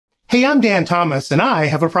Hey, I'm Dan Thomas, and I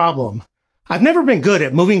have a problem. I've never been good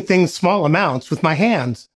at moving things small amounts with my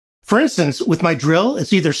hands. For instance, with my drill,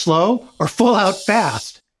 it's either slow or full out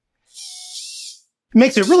fast. It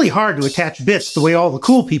makes it really hard to attach bits the way all the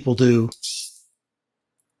cool people do.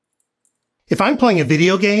 If I'm playing a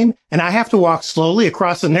video game and I have to walk slowly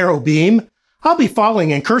across a narrow beam, I'll be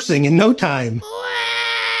falling and cursing in no time.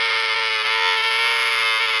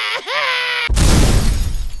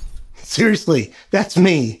 Seriously, that's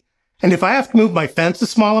me. And if I have to move my fence a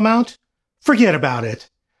small amount, forget about it.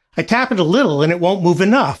 I tap it a little and it won't move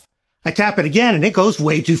enough. I tap it again and it goes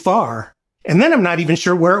way too far. And then I'm not even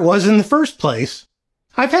sure where it was in the first place.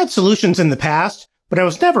 I've had solutions in the past, but I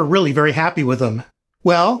was never really very happy with them.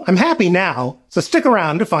 Well, I'm happy now, so stick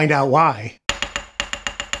around to find out why.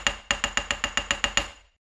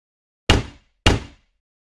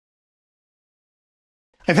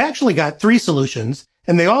 I've actually got 3 solutions,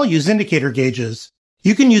 and they all use indicator gauges.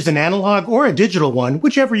 You can use an analog or a digital one,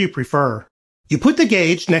 whichever you prefer. You put the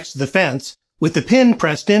gauge next to the fence with the pin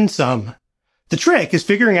pressed in some. The trick is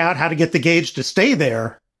figuring out how to get the gauge to stay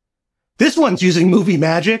there. This one's using movie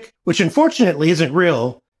magic, which unfortunately isn't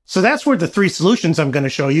real, so that's where the 3 solutions I'm going to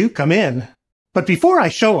show you come in. But before I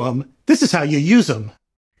show them, this is how you use them.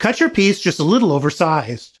 Cut your piece just a little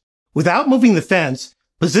oversized. Without moving the fence,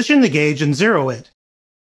 position the gauge and zero it.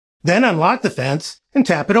 Then unlock the fence and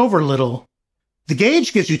tap it over a little. The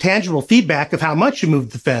gauge gives you tangible feedback of how much you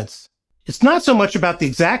moved the fence. It's not so much about the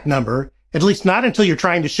exact number, at least not until you're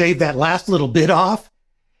trying to shave that last little bit off.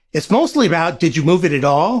 It's mostly about, did you move it at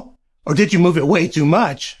all? Or did you move it way too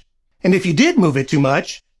much? And if you did move it too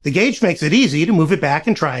much, the gauge makes it easy to move it back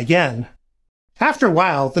and try again. After a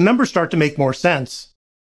while, the numbers start to make more sense.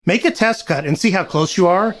 Make a test cut and see how close you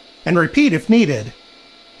are, and repeat if needed.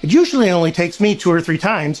 It usually only takes me 2 or 3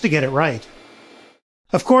 times to get it right.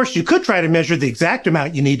 Of course, you could try to measure the exact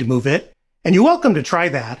amount you need to move it, and you're welcome to try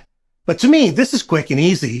that. But to me, this is quick and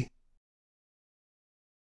easy.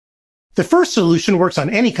 The first solution works on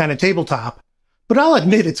any kind of tabletop, but I'll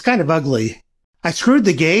admit it's kind of ugly. I screwed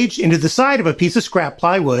the gauge into the side of a piece of scrap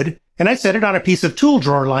plywood, and I set it on a piece of tool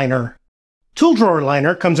drawer liner. Tool drawer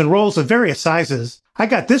liner comes in rolls of various sizes. I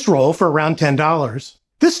got this roll for around $10.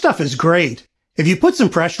 This stuff is great. If you put some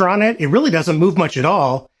pressure on it, it really doesn't move much at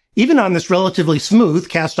all, even on this relatively smooth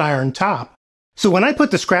cast iron top. So when I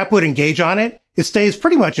put the scrap wood and gauge on it, it stays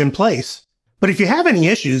pretty much in place. But if you have any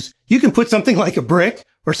issues, you can put something like a brick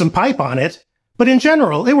or some pipe on it, but in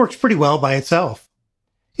general, it works pretty well by itself.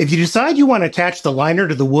 If you decide you want to attach the liner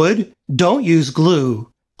to the wood, don't use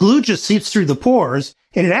glue. Glue just seeps through the pores,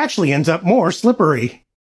 and it actually ends up more slippery.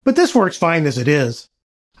 But this works fine as it is.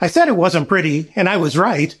 I said it wasn't pretty, and I was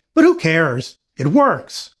right, but who cares? It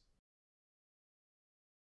works.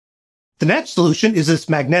 The next solution is this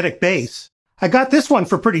magnetic base. I got this one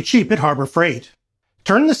for pretty cheap at Harbor Freight.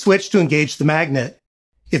 Turn the switch to engage the magnet.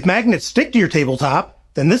 If magnets stick to your tabletop,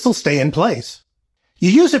 then this will stay in place.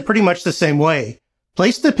 You use it pretty much the same way.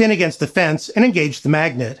 Place the pin against the fence and engage the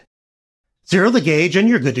magnet. Zero the gauge and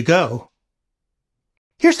you're good to go.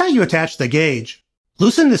 Here's how you attach the gauge.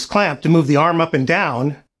 Loosen this clamp to move the arm up and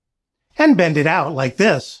down, and bend it out like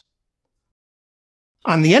this.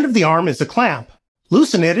 On the end of the arm is a clamp.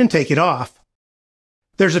 Loosen it and take it off.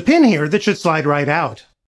 There's a pin here that should slide right out.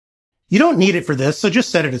 You don't need it for this, so just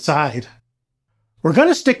set it aside. We're going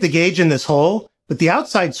to stick the gauge in this hole, but the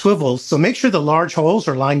outside swivels, so make sure the large holes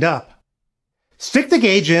are lined up. Stick the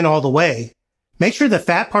gauge in all the way. Make sure the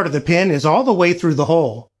fat part of the pin is all the way through the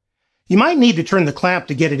hole. You might need to turn the clamp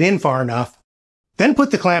to get it in far enough. Then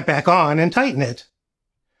put the clamp back on and tighten it.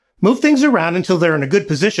 Move things around until they're in a good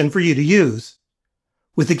position for you to use.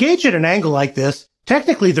 With the gauge at an angle like this,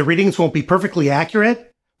 technically the readings won't be perfectly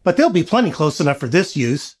accurate, but they'll be plenty close enough for this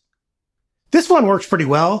use. This one works pretty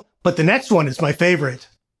well, but the next one is my favorite.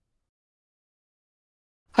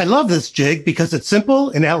 I love this jig because it's simple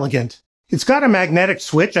and elegant. It's got a magnetic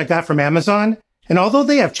switch I got from Amazon, and although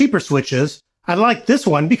they have cheaper switches, I like this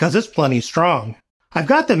one because it's plenty strong. I've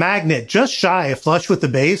got the magnet just shy of flush with the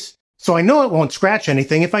base, so I know it won't scratch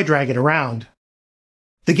anything if I drag it around.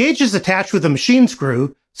 The gauge is attached with a machine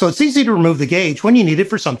screw, so it's easy to remove the gauge when you need it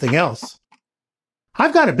for something else.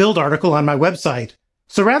 I've got a build article on my website,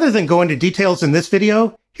 so rather than go into details in this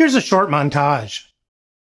video, here's a short montage.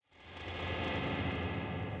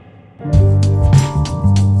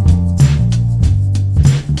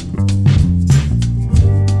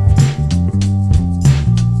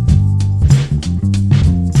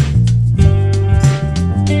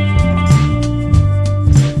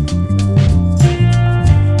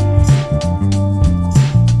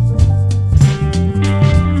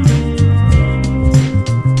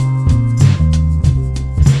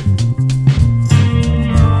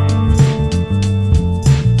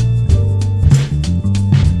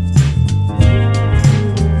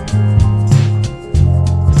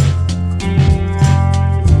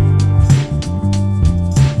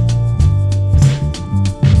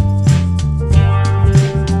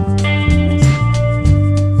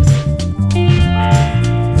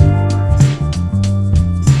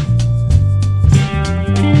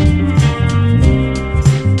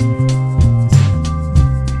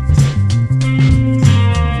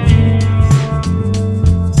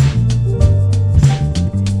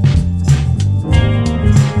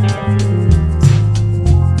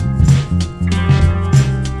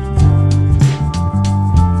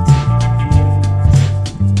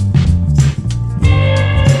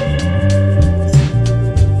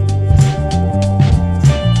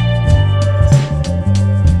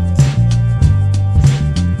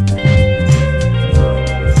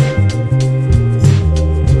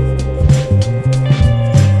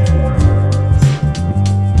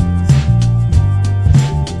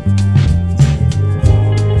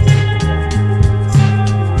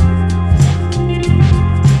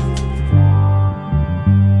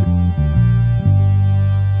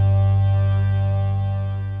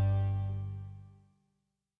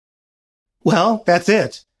 Well, that's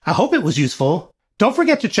it. I hope it was useful. Don't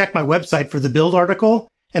forget to check my website for the build article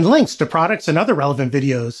and links to products and other relevant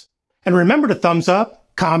videos. And remember to thumbs up,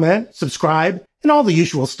 comment, subscribe, and all the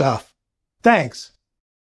usual stuff. Thanks.